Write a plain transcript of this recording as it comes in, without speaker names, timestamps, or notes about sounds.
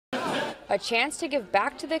a chance to give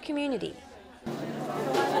back to the community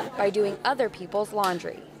by doing other people's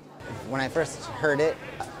laundry. When I first heard it,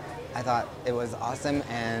 I thought it was awesome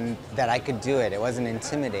and that I could do it. It wasn't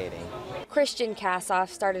intimidating. Christian Kassoff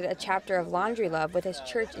started a chapter of Laundry Love with his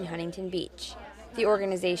church in Huntington Beach. The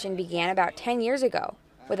organization began about 10 years ago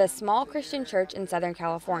with a small Christian church in Southern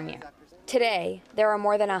California. Today, there are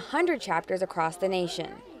more than 100 chapters across the nation,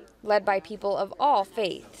 led by people of all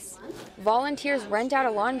faiths. Volunteers rent out a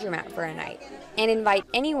laundromat for a night and invite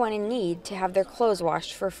anyone in need to have their clothes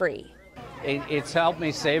washed for free. It's helped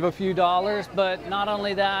me save a few dollars, but not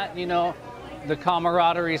only that, you know, the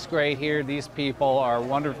camaraderie is great here. These people are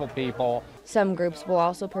wonderful people. Some groups will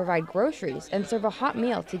also provide groceries and serve a hot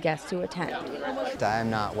meal to guests who attend. I'm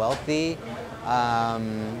not wealthy,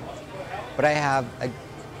 but I have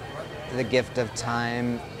the gift of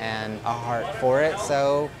time and a heart for it,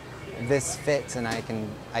 so this fits and I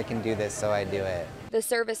can do this, so I do it. The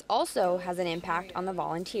service also has an impact on the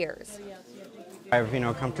volunteers. I've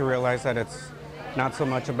come to realize that it's not so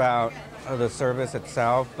much about the service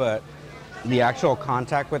itself, but the actual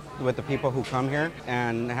contact with the people who come here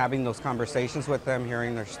and having those conversations with them,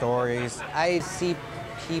 hearing their stories. I see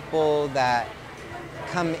people that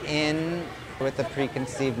come in with a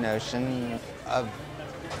preconceived notion of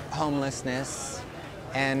homelessness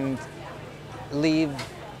and leave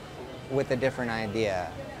with a different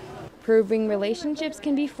idea. Proving relationships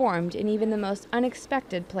can be formed in even the most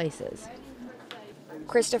unexpected places.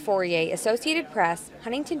 Krista Fourier, Associated Press,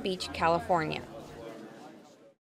 Huntington Beach, California.